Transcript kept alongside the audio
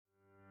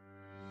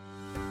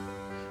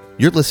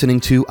You're listening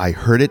to I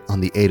Heard It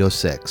on the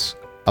 806,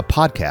 a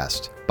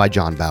podcast by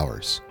John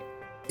Bowers.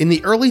 In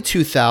the early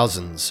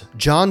 2000s,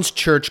 John's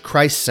church,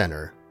 Christ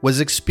Center, was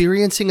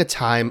experiencing a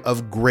time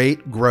of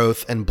great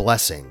growth and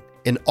blessing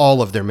in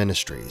all of their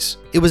ministries.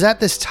 It was at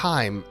this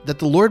time that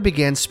the Lord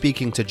began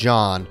speaking to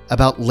John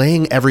about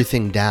laying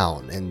everything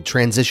down and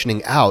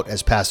transitioning out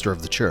as pastor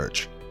of the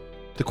church.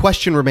 The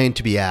question remained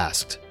to be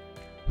asked: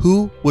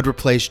 who would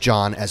replace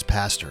John as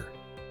pastor?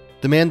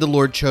 The man the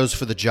Lord chose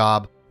for the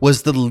job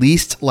was the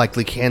least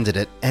likely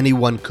candidate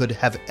anyone could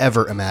have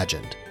ever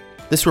imagined.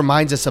 This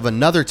reminds us of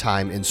another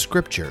time in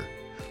Scripture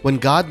when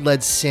God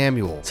led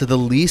Samuel to the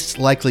least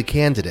likely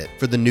candidate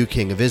for the new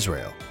king of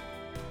Israel.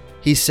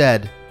 He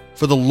said,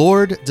 "For the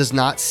Lord does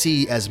not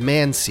see as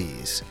man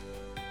sees.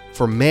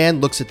 For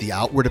man looks at the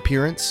outward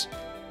appearance,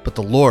 but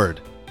the Lord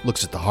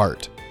looks at the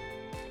heart."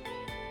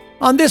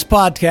 On this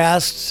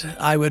podcast,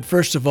 I would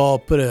first of all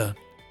put a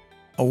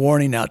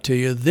warning out to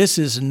you. This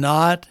is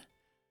not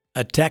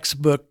a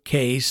textbook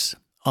case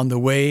on the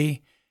way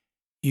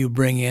you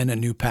bring in a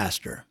new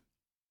pastor.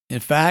 In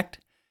fact,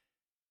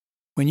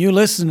 when you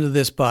listen to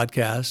this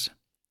podcast,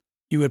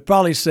 you would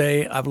probably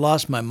say, "I've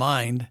lost my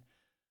mind,"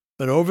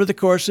 but over the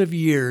course of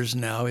years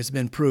now, it's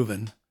been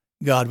proven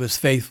God was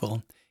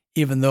faithful,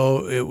 even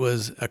though it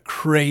was a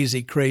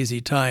crazy,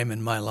 crazy time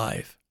in my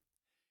life.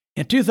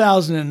 In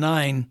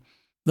 2009,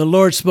 the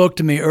Lord spoke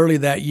to me early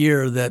that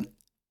year that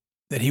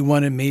He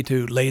wanted me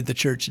to lay the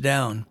church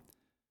down.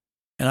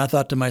 And I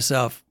thought to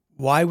myself,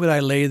 why would I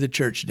lay the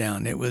church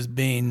down? It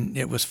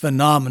was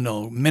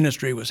phenomenal.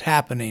 Ministry was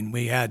happening.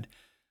 We had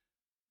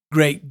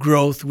great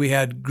growth. We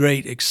had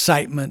great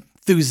excitement,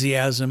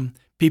 enthusiasm.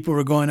 People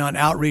were going on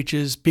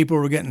outreaches. People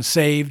were getting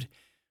saved.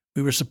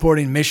 We were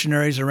supporting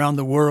missionaries around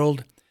the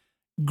world.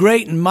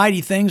 Great and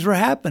mighty things were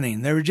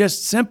happening. They were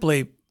just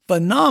simply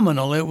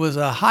phenomenal. It was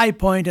a high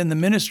point in the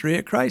ministry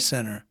at Christ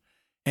Center.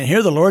 And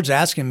here the Lord's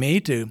asking me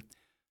to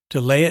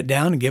lay it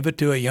down and give it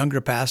to a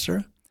younger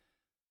pastor.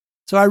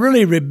 So I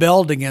really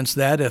rebelled against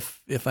that,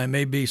 if I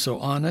may be so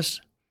honest.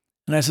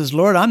 And I says,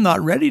 "Lord, I'm not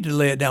ready to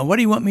lay it down. What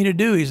do you want me to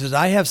do?" He says,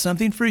 "I have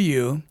something for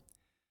you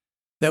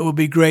that will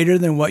be greater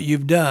than what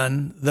you've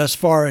done thus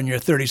far in your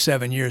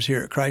 37 years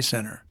here at Christ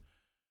Center."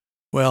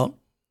 Well,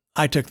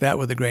 I took that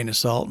with a grain of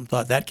salt and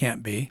thought, that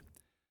can't be.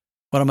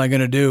 What am I going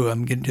to do?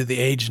 I'm getting to the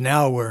age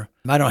now where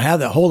I don't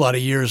have that whole lot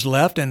of years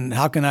left, and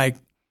how can I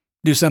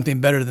do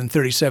something better than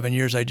 37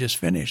 years I just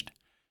finished?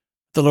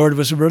 The Lord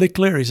was really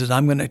clear. He says,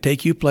 "I'm going to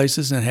take you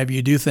places and have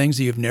you do things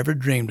that you've never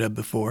dreamed of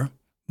before.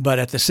 But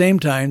at the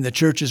same time, the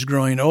church is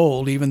growing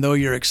old. Even though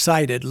you're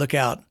excited, look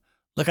out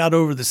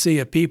over the sea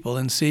of people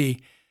and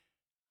see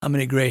how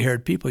many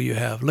gray-haired people you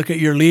have. Look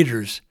at your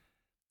leaders,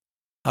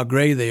 how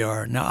gray they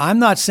are." Now, I'm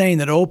not saying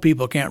that old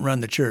people can't run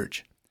the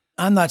church.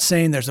 I'm not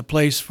saying there's a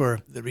place for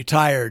the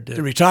retired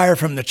to retire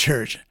from the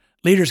church.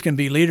 Leaders can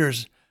be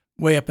leaders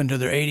way up into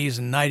their 80s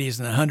and 90s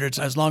and 100s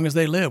as long as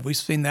they live. We've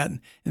seen that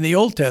in the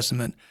Old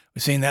Testament.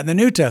 We've seen that in the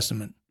New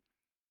Testament.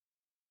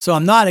 So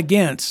I'm not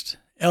against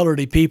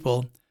elderly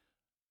people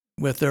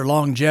with their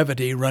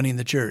longevity running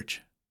the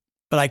church.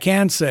 But I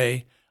can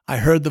say, I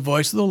heard the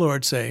voice of the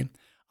Lord say,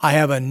 "I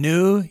have a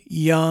new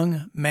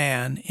young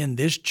man in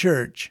this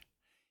church.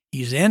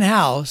 He's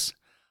in-house.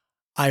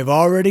 I've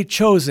already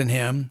chosen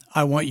him.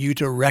 I want you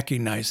to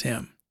recognize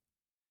him."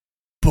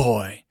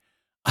 Boy,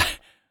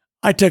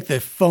 I took the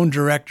phone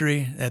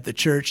directory at the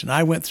church and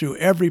I went through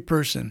every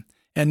person,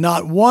 and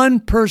not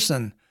one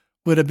person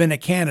would have been a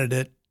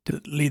candidate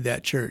to lead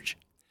that church.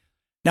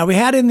 Now, we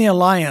had in the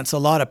Alliance a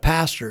lot of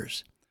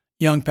pastors,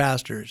 young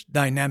pastors,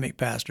 dynamic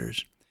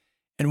pastors.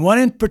 And one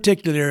in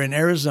particular in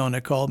Arizona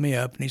called me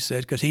up and he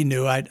said, because he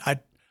knew I'd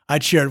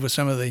shared with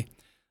some of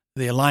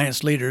the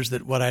Alliance leaders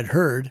that what I'd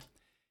heard.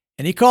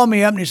 And he called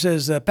me up and he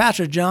says,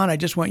 "Pastor John, I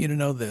just want you to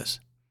know this.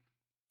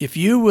 If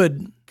you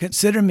would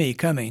consider me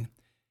coming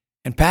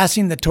and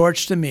passing the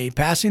torch to me,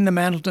 passing the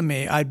mantle to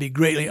me, I'd be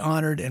greatly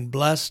honored and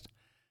blessed."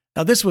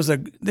 Now,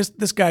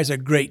 this guy's a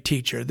great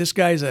teacher. This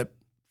guy's a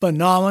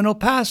phenomenal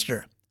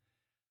pastor.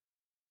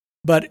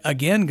 But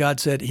again,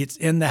 God said it's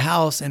in the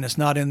house and it's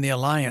not in the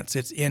Alliance.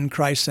 It's in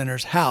Christ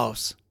Center's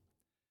house.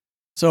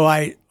 So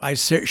I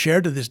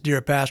shared to this dear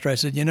pastor, I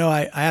said,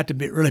 I have to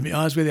really be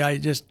honest with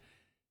you.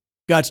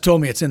 God's told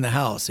me it's in the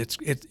house. It's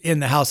in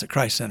the house at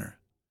Christ Center.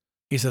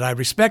 He said, "I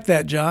respect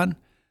that, John.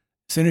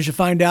 As soon as you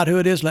find out who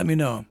it is, let me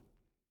know."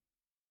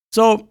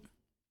 So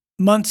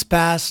months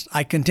passed.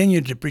 I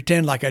continued to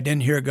pretend like I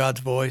didn't hear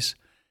God's voice,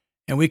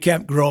 and we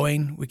kept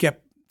growing.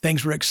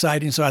 Things were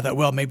exciting, so I thought,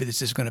 well, maybe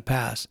this is going to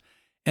pass.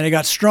 And it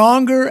got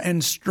stronger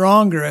and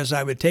stronger as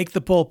I would take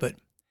the pulpit.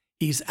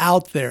 He's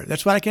out there.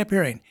 That's what I kept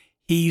hearing.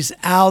 He's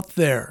out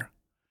there.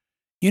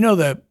 You know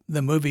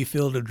the movie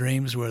Field of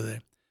Dreams where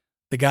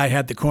the guy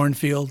had the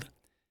cornfield,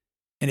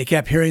 and he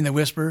kept hearing the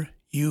whisper,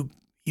 you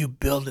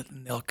build it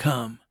and they'll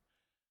come.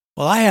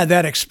 Well, I had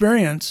that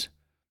experience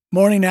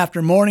morning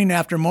after morning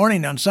after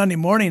morning on Sunday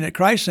morning at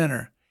Christ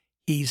Center.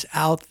 He's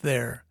out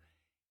there.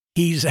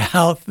 He's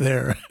out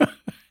there.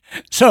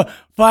 So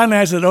finally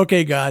I said,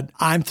 "Okay, God,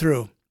 I'm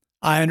through.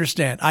 I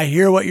understand. I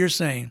hear what you're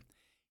saying.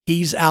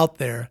 He's out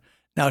there.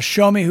 Now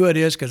show me who it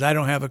is, because I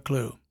don't have a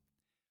clue.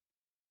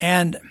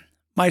 And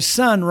my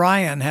son,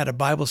 Ryan, had a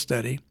Bible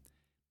study.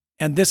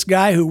 And this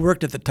guy who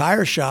worked at the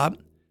tire shop,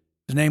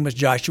 his name was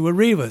Joshua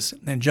Rivas.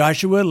 And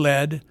Joshua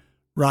led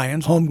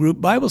Ryan's home group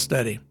Bible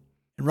study.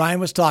 And Ryan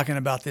was talking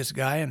about this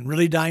guy, and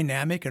really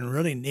dynamic and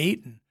really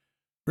neat and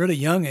really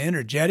young and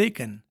energetic.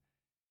 And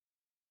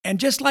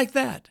just like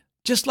that,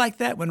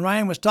 when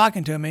Ryan was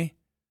talking to me,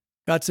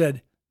 God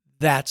said,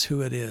 that's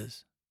who it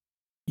is.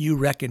 You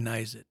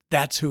recognize it.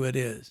 That's who it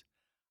is.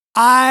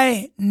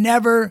 I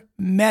never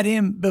met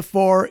him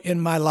before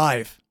in my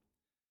life.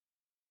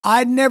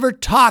 I'd never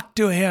talked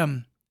to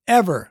him,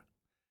 ever.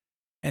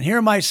 And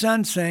here my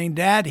son's saying,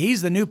 Dad,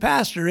 he's the new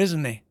pastor,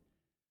 isn't he?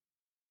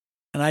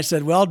 And I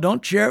said, well,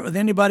 don't share it with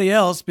anybody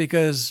else,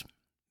 because,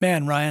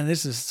 man, Ryan,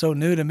 this is so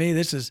new to me.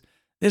 This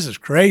is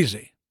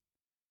crazy.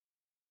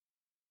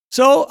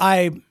 So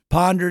I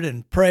pondered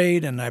and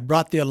prayed, and I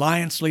brought the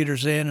alliance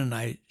leaders in, and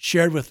I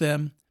shared with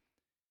them,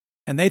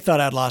 and they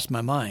thought I'd lost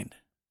my mind.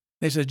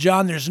 They said,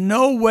 John, there's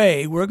no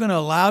way we're going to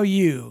allow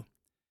you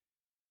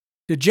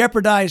to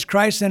jeopardize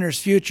Christ Center's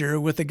future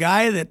with a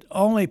guy that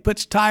only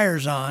puts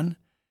tires on.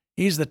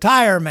 He's the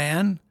tire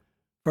man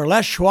for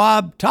Les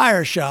Schwab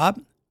Tire Shop.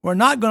 We're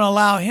not going to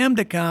allow him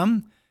to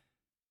come.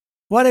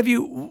 What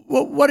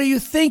are you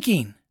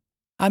thinking?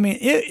 I mean,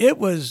 it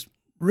was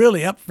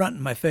really up front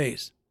in my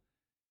face.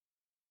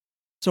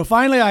 So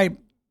finally,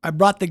 I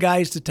brought the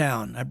guys to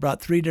town. I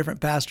brought 3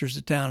 different pastors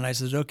to town, and I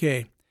said,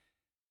 okay,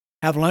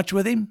 have lunch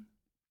with him,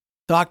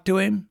 talk to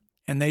him,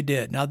 and they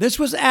did. Now, this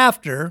was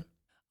after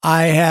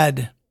I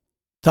had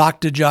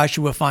talked to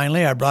Joshua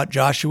finally. I brought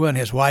Joshua and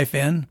his wife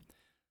in,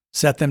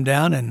 set them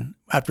down, and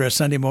after a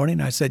Sunday morning,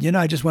 I said,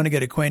 I just want to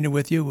get acquainted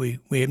with you.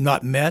 We have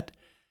not met.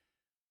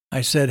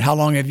 I said, how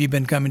long have you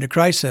been coming to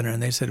Christ Center?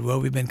 And they said, well,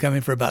 we've been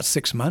coming for about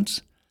 6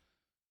 months,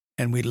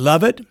 and we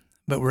love it,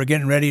 but we're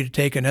getting ready to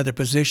take another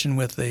position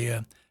with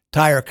the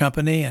tire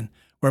company, and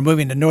we're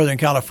moving to Northern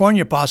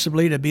California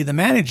possibly to be the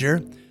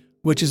manager,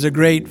 which is a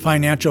great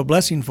financial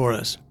blessing for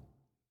us.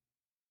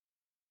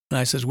 And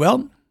I says,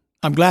 well,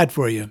 I'm glad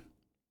for you,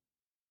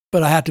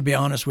 but I have to be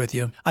honest with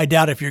you. I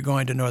doubt if you're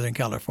going to Northern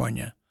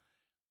California.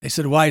 They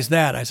said, why is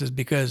that? I says,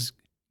 because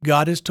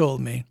God has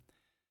told me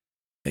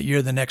that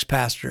you're the next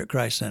pastor at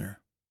Christ Center.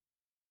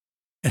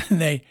 And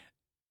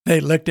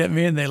they looked at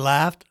me and they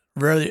laughed,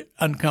 very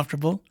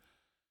uncomfortable.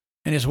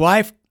 And his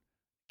wife,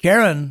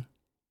 Karen,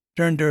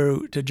 turned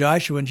to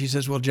Joshua and she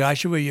says, well,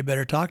 Joshua, you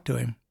better talk to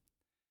him.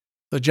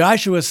 So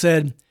Joshua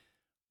said,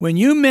 when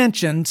you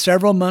mentioned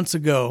several months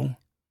ago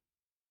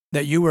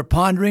that you were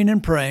pondering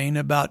and praying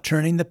about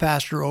turning the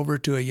pastor over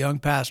to a young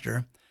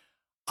pastor,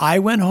 I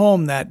went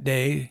home that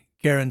day,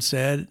 Karen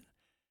said,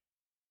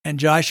 and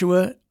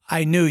Joshua,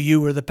 I knew you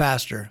were the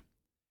pastor.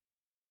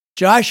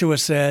 Joshua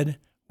said,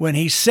 when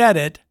he said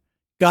it,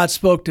 God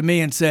spoke to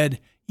me and said,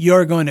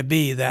 you're going to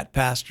be that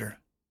pastor.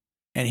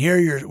 And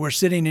here we're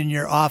sitting in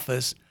your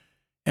office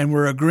and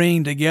we're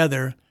agreeing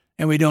together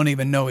and we don't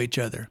even know each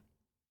other.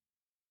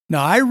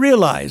 Now I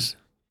realize,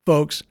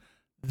 folks,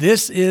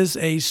 this is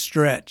a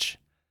stretch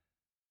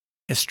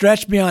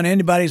beyond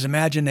anybody's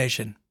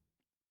imagination.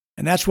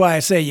 And that's why I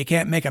say you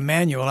can't make a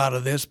manual out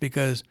of this,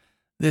 because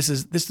this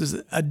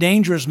is a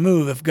dangerous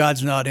move if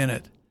God's not in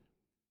it.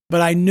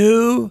 But I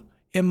knew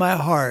in my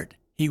heart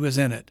he was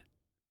in it,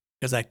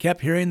 because I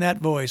kept hearing that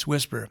voice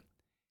whisper,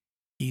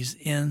 he's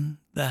in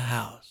the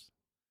house.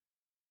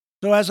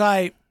 So as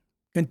I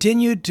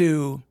continued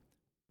to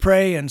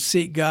pray and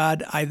seek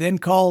God, I then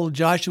called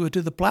Joshua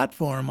to the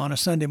platform on a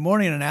Sunday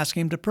morning and asked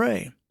him to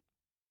pray,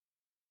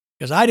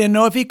 because I didn't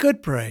know if he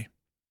could pray.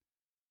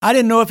 I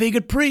didn't know if he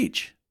could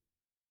preach.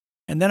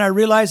 And then I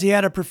realized he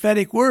had a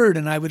prophetic word,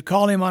 and I would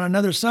call him on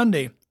another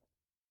Sunday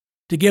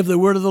to give the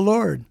word of the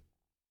Lord.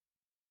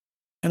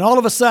 And all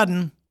of a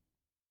sudden,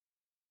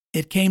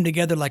 it came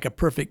together like a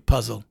perfect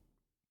puzzle.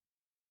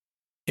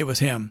 It was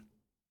him.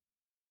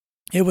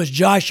 It was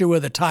Joshua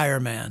the tire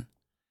man.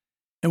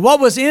 And what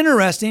was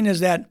interesting is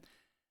that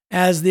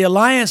as the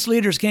alliance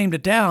leaders came to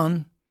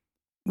town,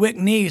 Wick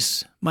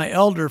Neese, my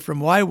elder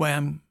from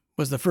YWAM,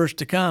 was the first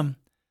to come.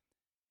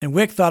 And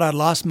Wick thought I'd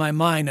lost my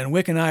mind, and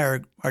Wick and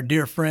I are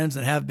dear friends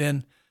and have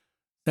been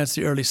since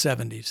the early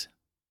 70s.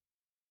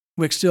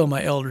 Wick's still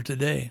my elder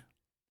today.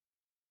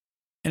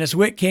 And as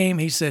Wick came,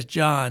 he says,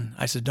 John,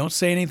 I said, don't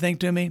say anything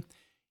to me.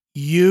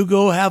 You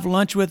go have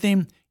lunch with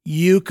him.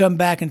 You come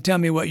back and tell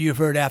me what you've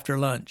heard after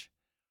lunch.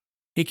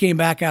 He came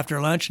back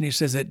after lunch and he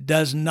says, it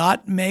does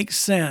not make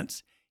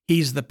sense.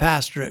 He's the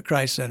pastor at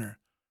Christ Center.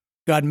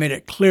 God made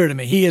it clear to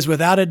me. He is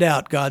without a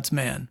doubt God's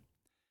man.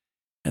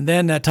 And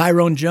then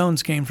Tyrone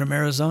Jones came from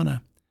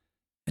Arizona.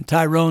 And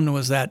Tyrone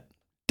was that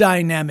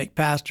dynamic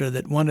pastor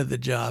that wanted the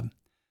job,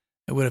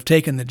 that would have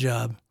taken the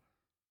job.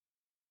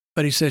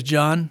 But he says,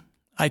 John,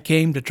 I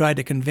came to try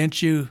to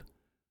convince you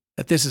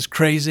that this is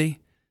crazy.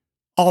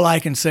 All I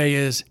can say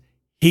is,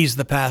 he's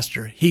the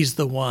pastor. He's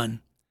the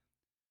one.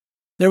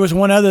 There was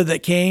one other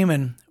that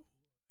came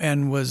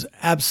and was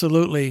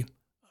absolutely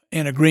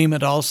in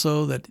agreement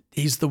also that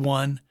he's the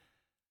one.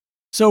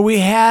 So we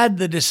had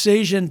the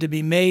decision to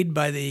be made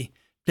by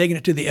taking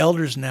it to the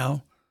elders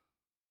now.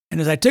 And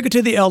as I took it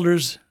to the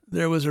elders,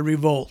 there was a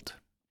revolt.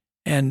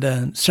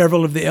 And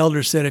several of the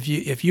elders said,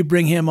 if you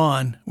bring him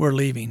on, we're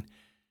leaving.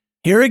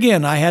 Here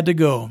again, I had to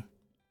go.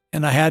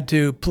 And I had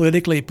to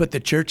politically put the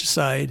church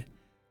aside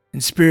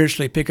and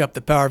spiritually pick up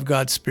the power of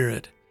God's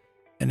Spirit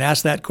and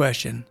ask that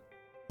question,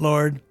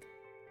 Lord,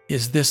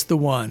 is this the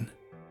one?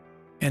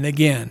 And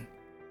again,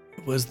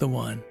 it was the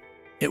one.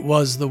 It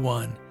was the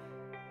one.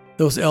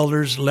 Those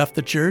elders left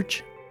the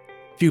church.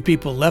 Few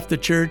people left the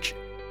church,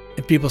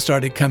 and people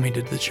started coming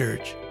to the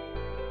church.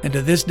 And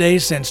to this day,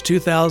 since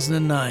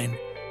 2009,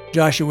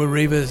 Joshua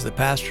Riva is the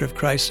pastor of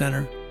Christ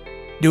Center,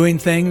 doing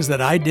things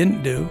that I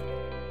didn't do,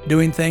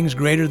 doing things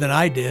greater than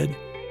I did,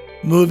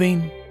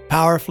 moving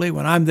powerfully.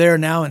 When I'm there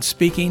now and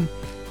speaking,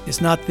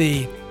 it's not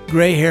the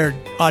gray-haired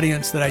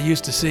audience that I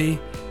used to see.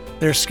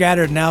 They're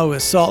scattered now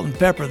with salt and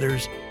pepper.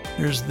 There's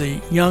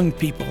the young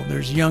people,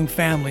 there's young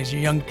families,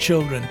 young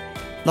children,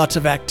 lots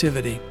of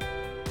activity.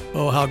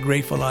 Oh, how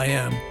grateful I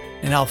am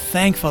and how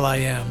thankful I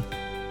am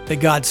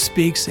that God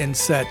speaks in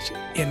such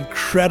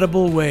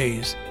incredible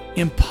ways,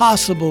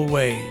 impossible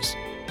ways.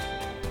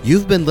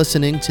 You've been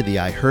listening to the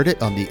I Heard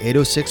It on the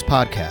 806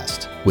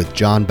 podcast with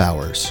John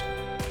Bowers.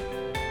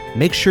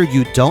 Make sure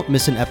you don't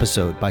miss an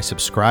episode by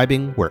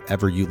subscribing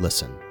wherever you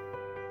listen.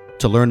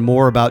 To learn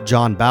more about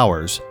John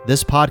Bowers,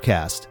 this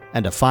podcast,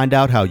 and to find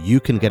out how you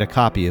can get a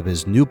copy of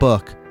his new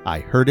book, I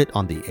Heard It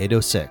on the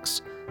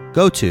 806,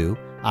 go to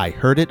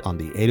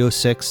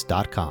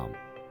ihearditonthe806.com.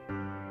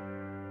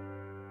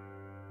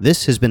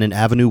 This has been an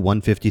Avenue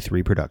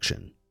 153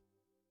 production.